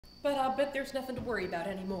But I'll bet there's nothing to worry about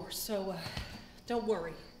anymore, so don't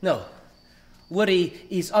worry. No. Worry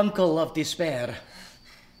is uncle of despair.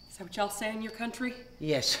 Is that what y'all say in your country?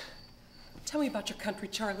 Yes. Tell me about your country,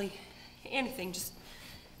 Charlie. Anything, just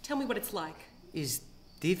tell me what it's like. It's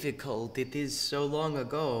difficult. It is so long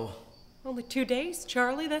ago. Only 2 days,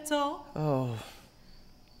 Charlie, that's all? Oh.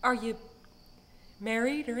 Are you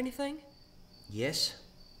married or anything? Yes.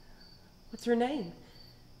 What's her name?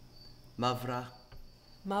 Mavra.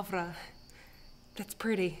 Mavra. That's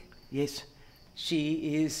pretty. Yes.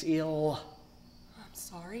 She is ill. I'm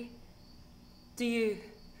sorry. Do you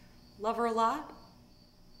love her a lot?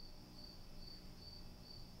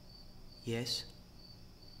 Yes.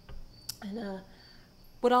 And,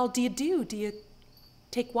 what all do you do? Do you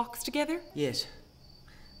take walks together? Yes.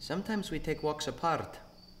 Sometimes we take walks apart.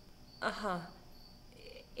 Uh-huh.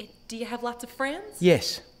 Do you have lots of friends?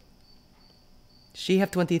 Yes. She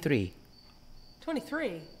have 23.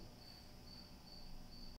 23?